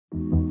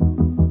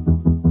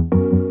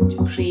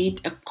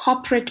create a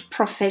corporate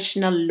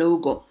professional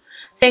logo.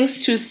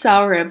 Thanks to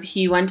Saurabh,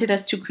 he wanted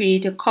us to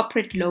create a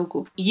corporate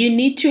logo. You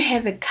need to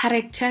have a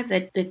character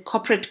that the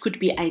corporate could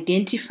be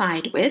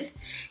identified with,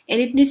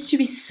 and it needs to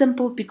be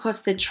simple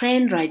because the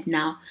trend right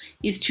now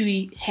is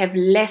to have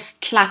less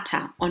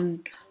clutter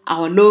on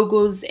our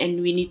logos,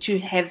 and we need to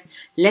have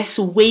less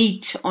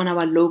weight on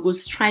our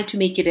logos. Try to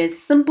make it as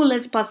simple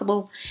as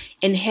possible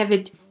and have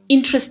it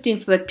interesting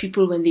so that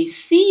people, when they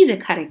see the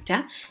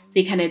character,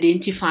 they can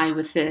identify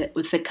with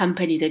the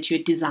company that you're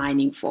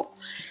designing for.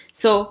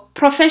 So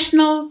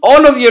professional,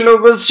 all of your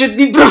logos should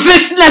be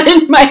professional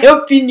in my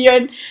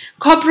opinion.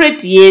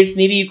 Corporate, yes,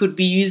 maybe you could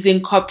be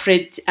using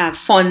corporate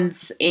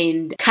fonts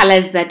and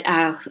colors that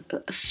are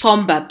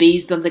somber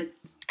based on the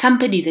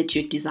company that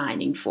you're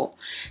designing for.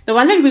 The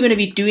one that we're going to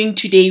be doing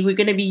today, we're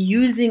going to be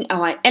using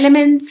our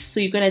elements. So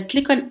you're going to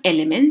click on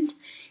elements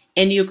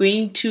and you're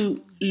going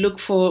to look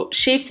for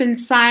shapes and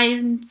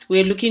signs.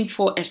 We're looking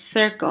for a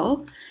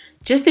circle,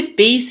 just a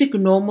basic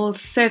normal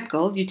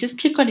circle. You just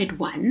click on it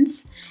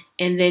once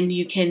and then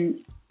you can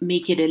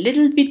make it a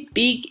little bit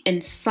big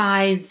and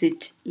size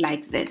it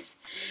like this.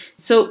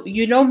 So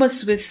you know,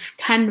 most with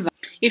Canva,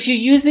 if you're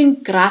using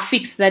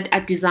graphics that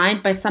are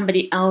designed by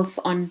somebody else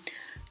on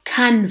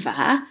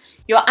Canva,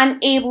 you're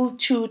unable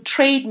to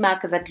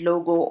trademark that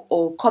logo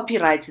or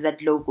copyright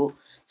that logo.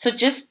 So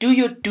just do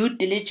your due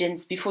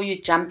diligence before you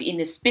jump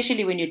in,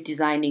 especially when you're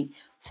designing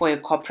for a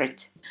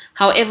corporate.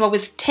 However,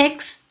 with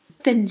text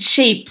and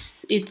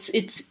shapes,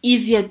 it's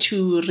easier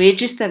to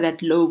register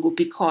that logo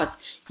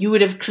because you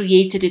would have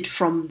created it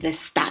from the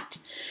start.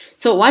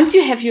 So once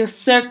you have your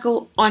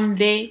circle on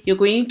there, you're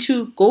going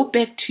to go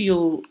back to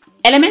your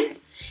elements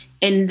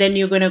and then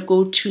you're going to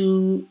go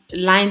to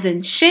lines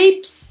and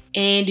shapes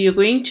and you're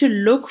going to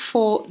look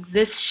for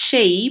this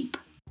shape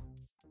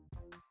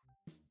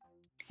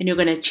and you're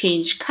going to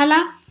change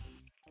color,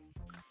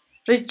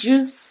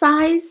 reduce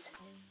size,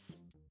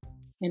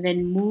 and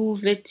then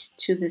move it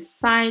to the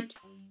side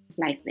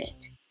like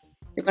that.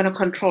 You're going to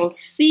Control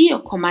C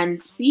or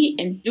Command C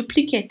and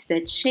duplicate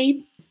that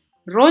shape,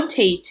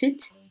 rotate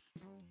it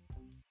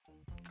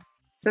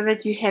so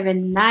that you have a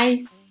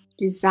nice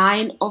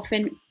design of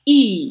an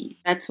E.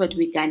 That's what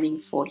we're gunning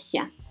for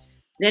here.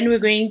 Then we're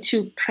going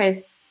to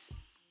press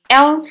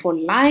L for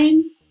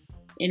line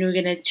and we're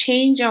going to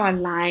change our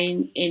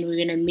line and we're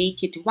going to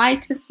make it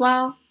white as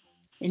well.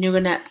 And you're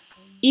going to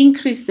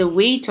increase the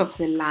weight of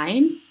the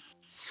line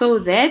so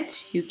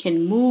that you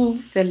can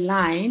move the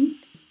line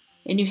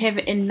and you have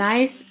a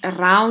nice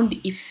round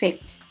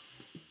effect.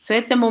 So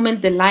at the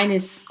moment the line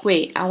is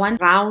square. I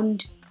want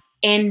round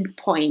end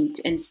point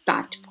and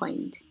start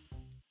point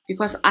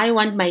because I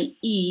want my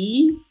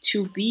E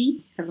to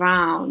be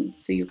round.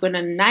 So you're going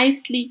to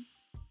nicely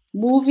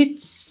move it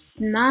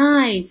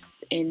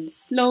nice and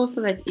slow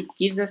so that it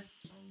gives us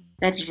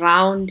that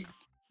round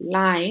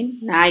line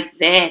like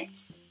that.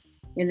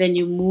 And then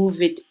you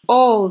move it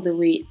all the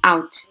way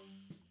out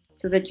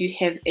so that you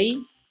have a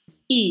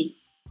E.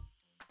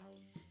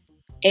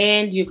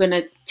 And you're going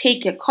to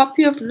take a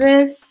copy of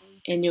this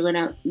and you're going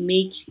to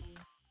make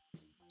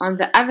on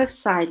the other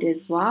side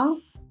as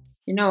well.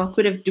 You know, I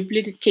could have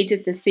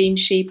duplicated the same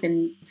shape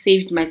and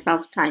saved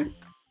myself time.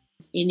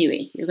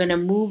 Anyway, you're going to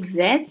move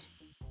that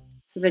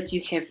so that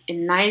you have a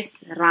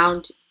nice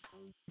round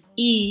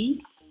E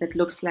that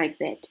looks like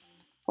that.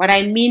 What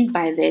I mean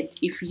by that,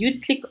 if you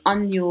click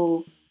on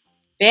your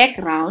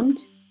background,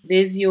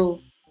 there's your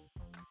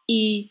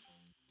E,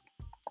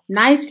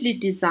 nicely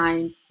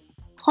designed,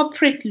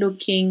 corporate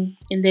looking,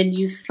 and then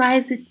you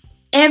size it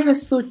ever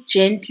so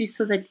gently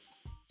so that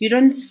you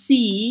don't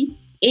see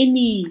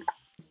any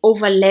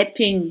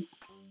overlapping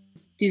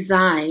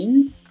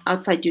designs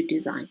outside your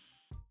design.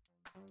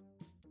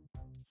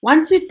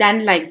 Once you're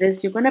done like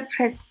this, you're going to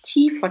press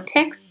T for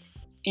text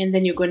and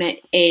then you're going to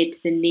add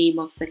the name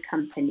of the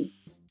company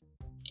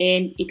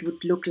and it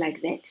would look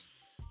like that.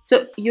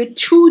 So your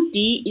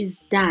 2D is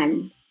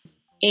done,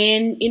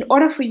 and in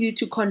order for you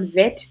to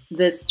convert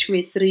this to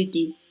a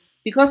 3D,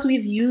 because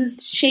we've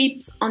used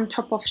shapes on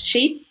top of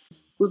shapes,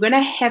 we're going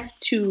to have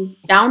to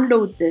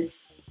download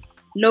this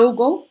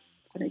logo.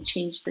 I'm going to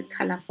change the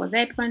color for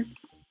that one,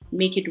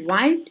 make it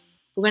white.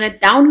 We're going to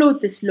download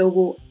this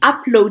logo,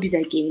 upload it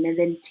again, and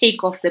then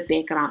take off the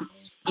background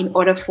in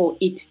order for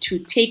it to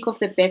take off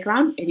the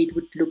background and it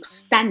would look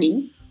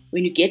stunning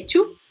when you get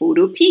to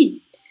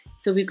Photopea.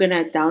 So we're going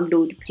to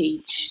download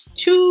page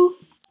 2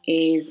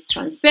 is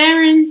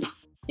transparent.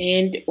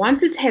 And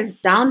once it has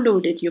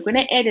downloaded, you're going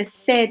to add a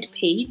third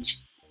page,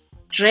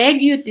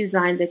 drag your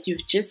design that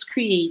you've just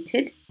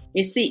created.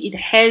 You see it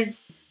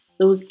has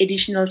those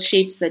additional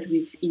shapes that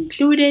we've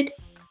included.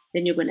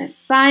 Then you're going to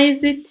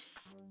size it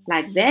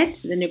like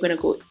that. Then you're going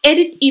to go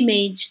edit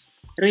image,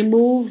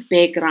 remove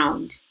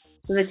background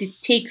so that it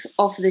takes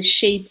off the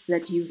shapes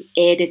that you've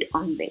added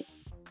on there.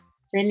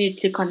 Then you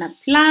click on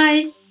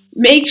apply.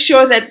 Make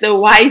sure that the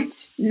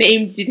white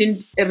name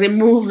didn't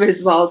remove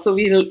as well. So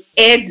we'll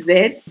add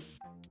that.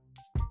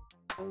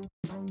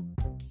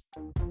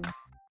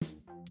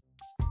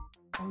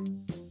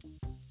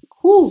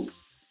 Cool.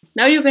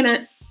 Now you're going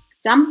to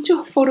jump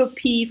to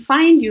Photopea,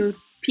 find your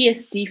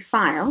PSD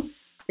file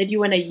that you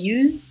want to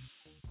use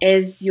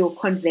as your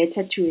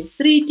converter to a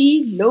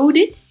 3D, load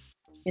it,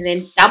 and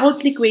then double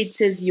click where it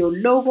says your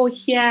logo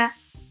here,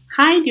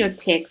 hide your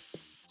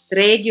text,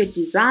 drag your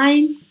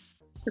design.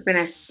 We're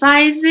going to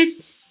size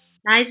it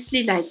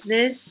nicely like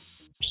this,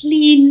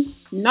 clean,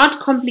 not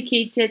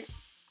complicated,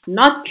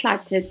 not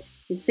cluttered.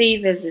 You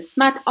save as a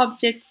smart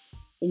object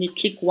and you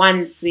click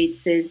once where it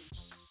says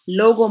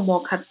logo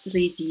mockup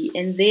 3D,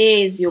 and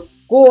there's your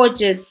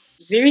gorgeous,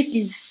 very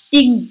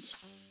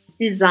distinct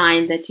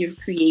design that you've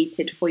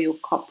created for your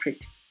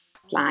corporate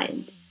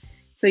client.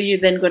 So you're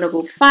then going to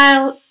go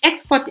File,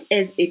 Export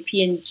as a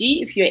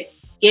PNG. If you're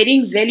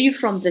getting value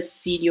from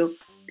this video,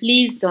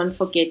 please don't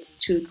forget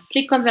to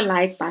click on the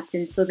like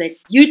button so that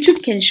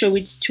YouTube can show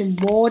it to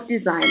more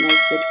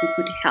designers that we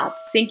could help.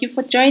 Thank you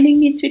for joining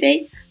me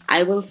today.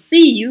 I will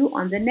see you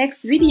on the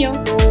next video.